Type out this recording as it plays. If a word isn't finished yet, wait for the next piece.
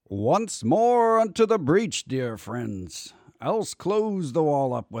Once more unto the breach, dear friends, else close the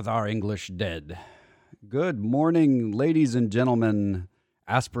wall up with our English dead. Good morning, ladies and gentlemen,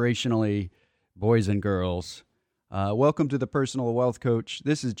 aspirationally, boys and girls. Welcome to the Personal Wealth Coach.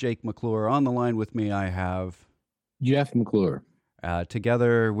 This is Jake McClure. On the line with me, I have Jeff McClure.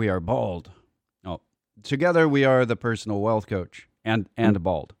 Together we are bald. Together we are the Personal Wealth Coach and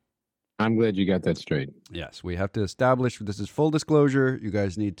bald. I'm glad you got that straight. Yes, we have to establish, this is full disclosure, you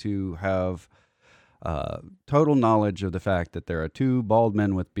guys need to have total knowledge of the fact that there are two bald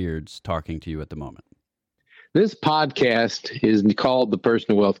men with beards talking to you at the moment. This podcast is called The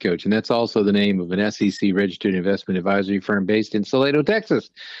Personal Wealth Coach, and that's also the name of an SEC-registered investment advisory firm based in Salado,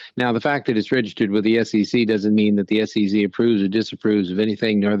 Texas. Now, the fact that it's registered with the SEC doesn't mean that the SEC approves or disapproves of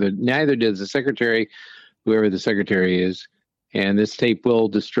anything, neither does the secretary, whoever the secretary is, and this tape will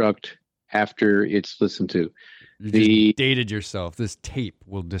destruct after it's listened to. You just dated yourself. This tape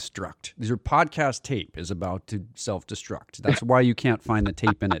will destruct. Your podcast tape is about to self-destruct. That's why you can't find the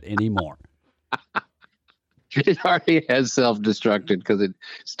tape in it anymore. It already has self-destructed because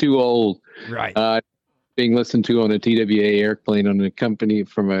it's too old. Right. Being listened to on a TWA airplane on a company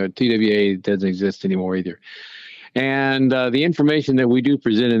from a TWA doesn't exist anymore either. And the information that we do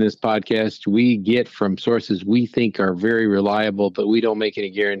present in this podcast, we get from sources we think are very reliable, but we don't make any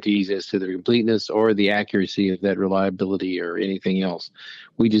guarantees as to the completeness or the accuracy of that reliability or anything else.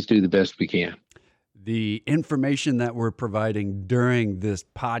 We just do the best we can. The information that we're providing during this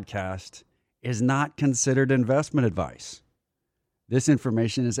podcast is not considered investment advice. This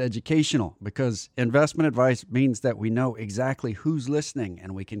information is educational because investment advice means that we know exactly who's listening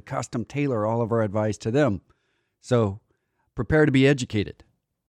and we can custom tailor all of our advice to them. So prepare to be educated.